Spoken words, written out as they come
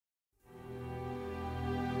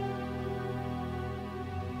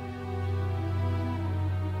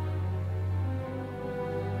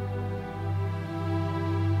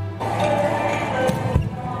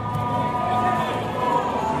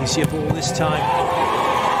Perugia ball this time. Oh,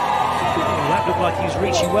 that looked like he was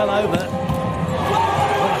reaching well over.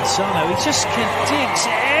 Sano, he just digs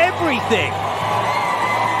everything.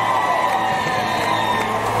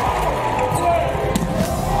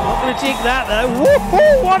 Not going to dig that though.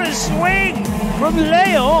 Woohoo! What a swing from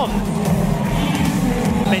León.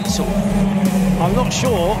 Mental. I'm not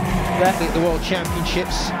sure that the World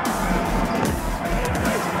Championships.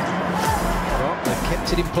 Well, they've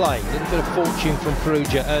kept it in play. A little bit of fortune from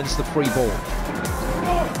Perugia earns the free ball.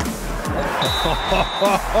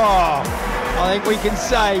 I think we can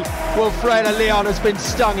say Wilfredo León has been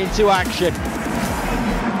stung into action.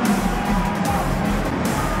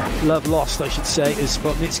 Love lost, I should say, as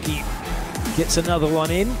Spotnitsky gets another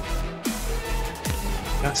one in.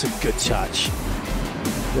 That's a good touch.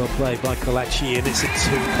 Well played by Kolachi, and it's a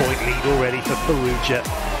 2-point lead already for Perugia.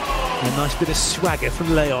 A nice bit of swagger from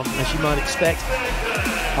León, as you might expect.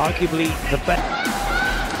 Arguably the best.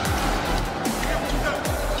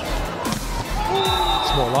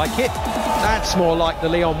 It's more like it. That's more like the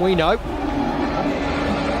León we know.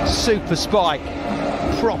 Super spike.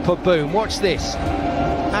 Proper boom. Watch this.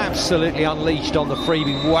 Absolutely unleashed on the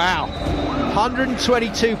freebie. Wow.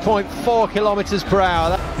 122.4 kilometers per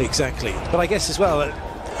hour. Exactly. But I guess as well,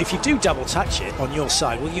 if you do double touch it on your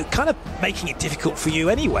side, well, you're kind of making it difficult for you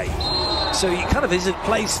anyway. So it kind of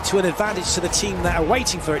plays to an advantage to the team that are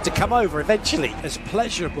waiting for it to come over eventually. As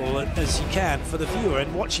pleasurable as you can for the viewer,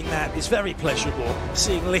 and watching that is very pleasurable,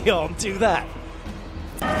 seeing León do that.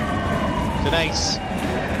 An ace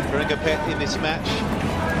for Ngapet in this match,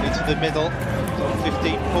 into the middle, on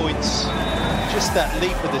 15 points. Just that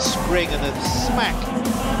leap with the spring and the smack.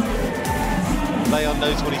 León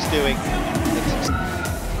knows what he's doing.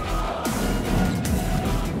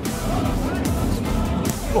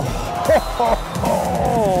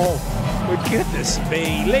 Oh, goodness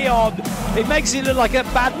me, León! It makes it look like a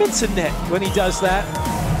badminton net when he does that.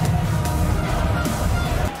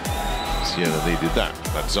 Siena needed that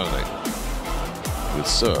zone with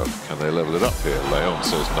serve. Can they level it up here? León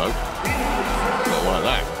says no. Not like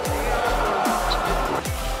that.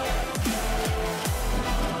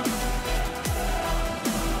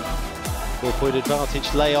 4-point advantage,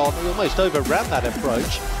 León. He almost overran that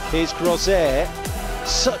approach. Here's Grosser.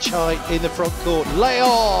 Such height in the front court.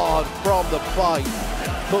 León from the fight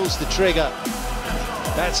pulls the trigger.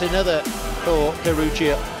 That's another for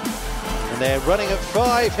Perugia. And they're running at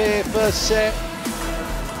 5 here, first set.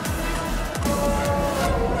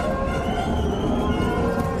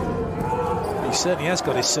 He certainly has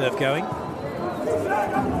got his serve going.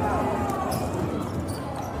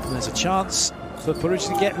 There's a chance for Perugia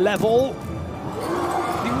to get level.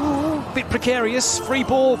 Ooh, bit precarious. Free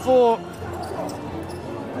ball for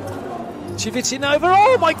Civicinova.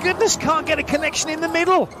 Oh my goodness, can't get a connection in the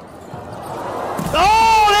middle.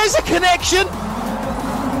 Oh, there's a connection.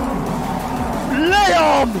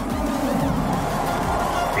 León!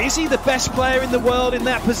 Is he the best player in the world in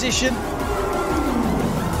that position?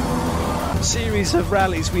 A series of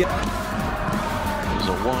rallies. There's a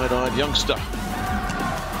wide-eyed youngster.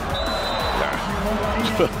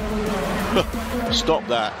 Stop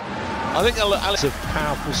that. I think Alex of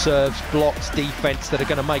powerful serves, blocks, defense that are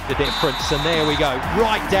going to make the difference. And there we go,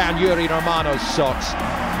 right down Yuri Romano's socks.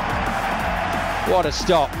 What a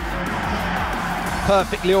stop.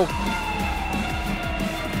 Perfectly all.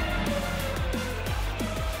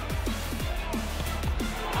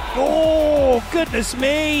 Oh, goodness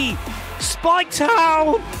me! Spike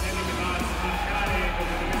Town!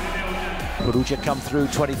 Perugia come through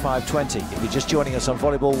 25-20. If you're just joining us on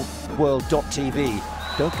volleyballworld.tv,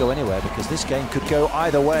 don't go anywhere, because this game could go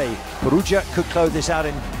either way. Perugia could close this out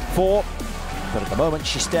in 4, but at the moment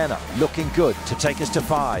Cisterna looking good to take us to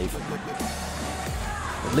 5.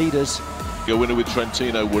 The leaders. Go winner with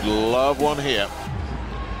Trentino would love one here.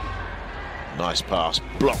 Nice pass,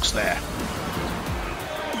 blocks there.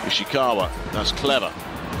 Ishikawa, that's clever.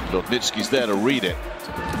 Lotnitsky's there to read it.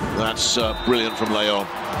 That's brilliant from León.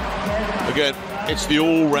 Again, it's the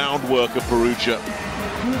all-round work of Perugia.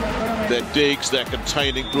 Their digs, their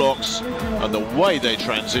containing blocks, and the way they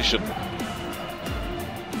transition.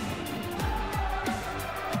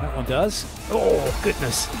 That one does. Oh,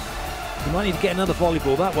 goodness. You might need to get another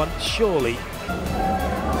volleyball, that one, surely.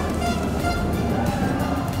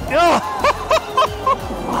 Oh,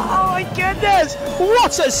 oh my goodness!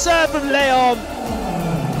 What a serve from León!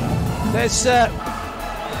 There's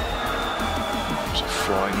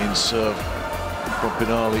flying in serve from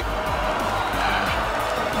Pinali.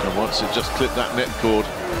 And once it just clipped that net cord,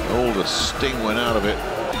 all the sting went out of it.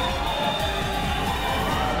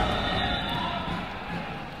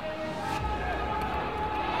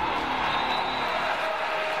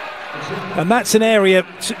 And that's an area,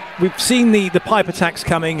 we've seen the pipe attacks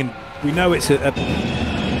coming, and we know it's a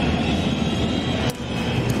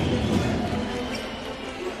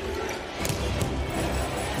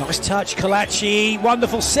nice touch, Kalachi,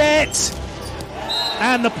 wonderful set!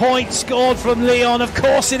 And the point scored from León, of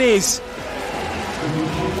course it is!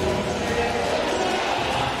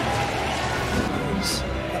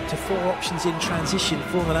 Up to 4 options in transition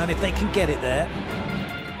for Milan if they can get it there.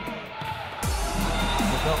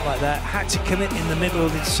 Not like that, had to commit in the middle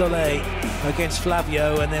with Soleil against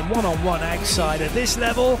Flavio, and then one-on-one outside at this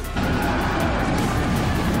level.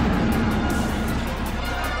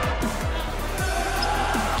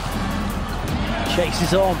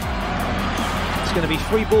 Chases on. It's going to be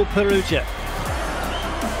free ball Perugia.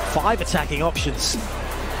 5 attacking options.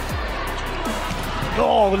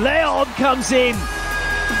 Oh, León comes in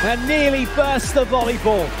and nearly bursts the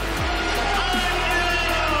volleyball.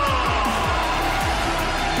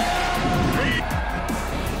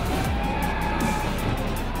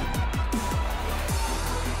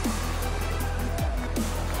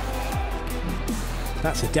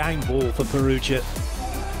 That's a down ball for Perugia.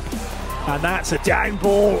 And that's a down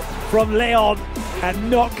ball from León and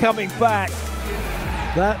not coming back.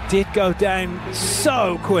 That did go down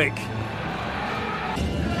so quick.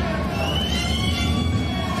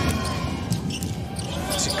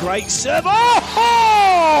 It's a great serve.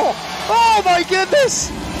 Oh my goodness!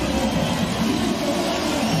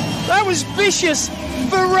 That was vicious,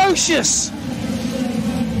 ferocious.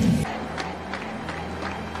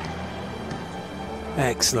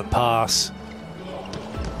 Excellent pass.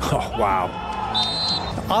 Oh, wow.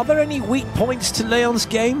 Are there any weak points to León's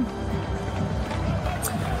game?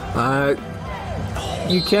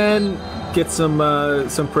 You can get some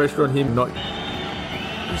pressure on him. Not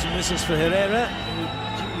using whistles for Herrera, who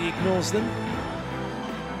duly ignores them.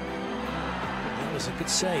 That was a good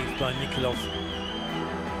save by Nikolov.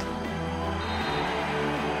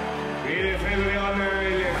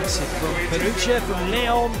 Massive from Perugia, from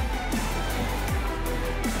León.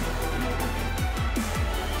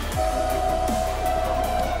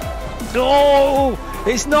 Oh,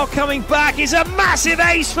 it's not coming back. It's a massive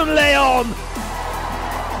ace from León.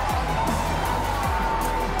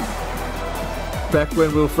 back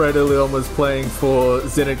when Wilfredo León was playing for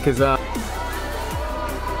Zenit Kazan.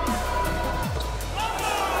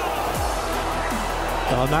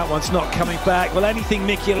 Oh, that one's not coming back. Well, anything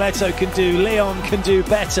Micheletto can do, León can do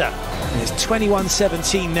better. And it's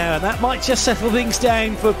 21-17 now, and that might just settle things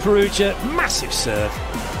down for Perugia. Massive serve.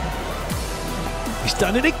 He's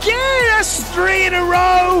done it again! That's 3 in a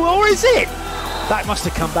row! Or is it? That must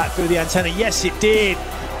have come back through the antenna. Yes, it did.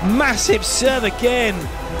 Massive serve again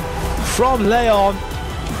from León.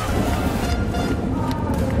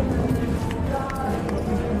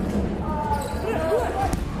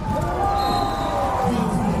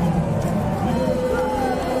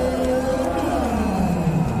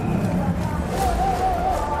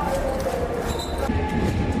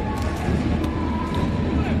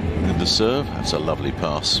 The serve, that's a lovely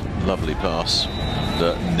pass,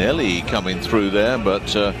 Nelly coming through there, but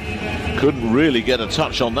couldn't really get a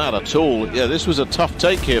touch on that at all. Yeah, this was a tough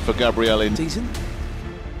take here for Gabriel in season.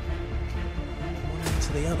 One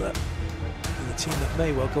into the other, and the team that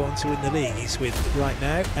may well go on to win the league he's with right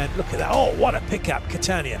now. And look at that! Oh, what a pickup,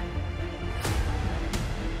 Catania!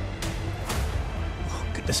 Oh,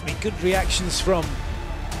 goodness me, good reactions from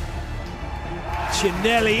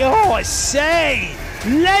Cinelli. Oh, I say!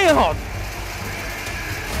 León!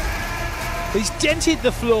 He's dented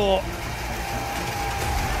the floor.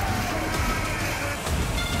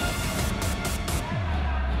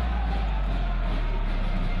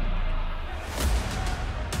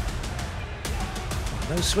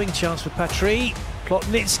 No swing chance for Patry.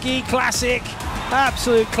 Plotnitsky, classic.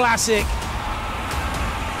 Absolute classic.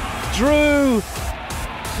 Drew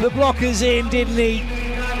the blockers in, didn't he?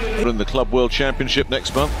 in the Club World Championship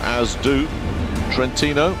next month, as do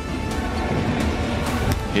Trentino.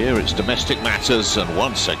 Here it's domestic matters, and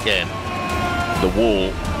once again the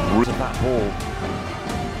wall. That ball.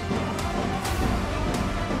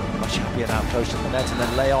 Much happier now, close to the net, and then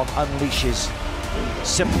León unleashes.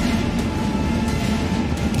 Simple.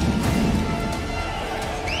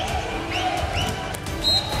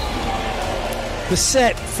 The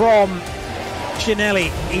set from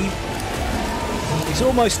Cinelli. He's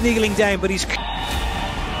almost kneeling down, but he's. Here's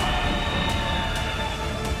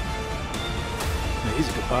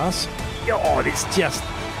a good pass. Oh, and it's just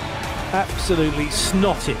absolutely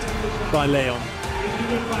snotted by León.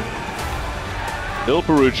 Il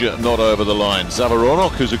Perugia not over the line.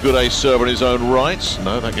 Zavaronok, who's a good ace server in his own right.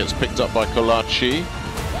 No, that gets picked up by Kolachi.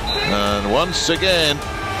 And once again,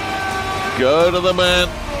 Go to the man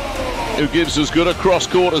who gives as good a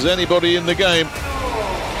cross-court as anybody in the game.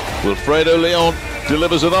 Wilfredo León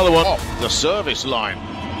delivers another one off the service line.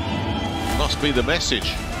 Must be the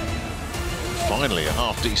message. Finally, a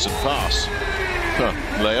half-decent pass.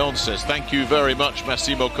 León says, thank you very much,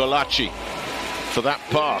 Massimo Colacci, for that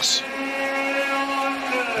pass.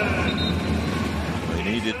 They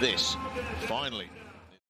needed this.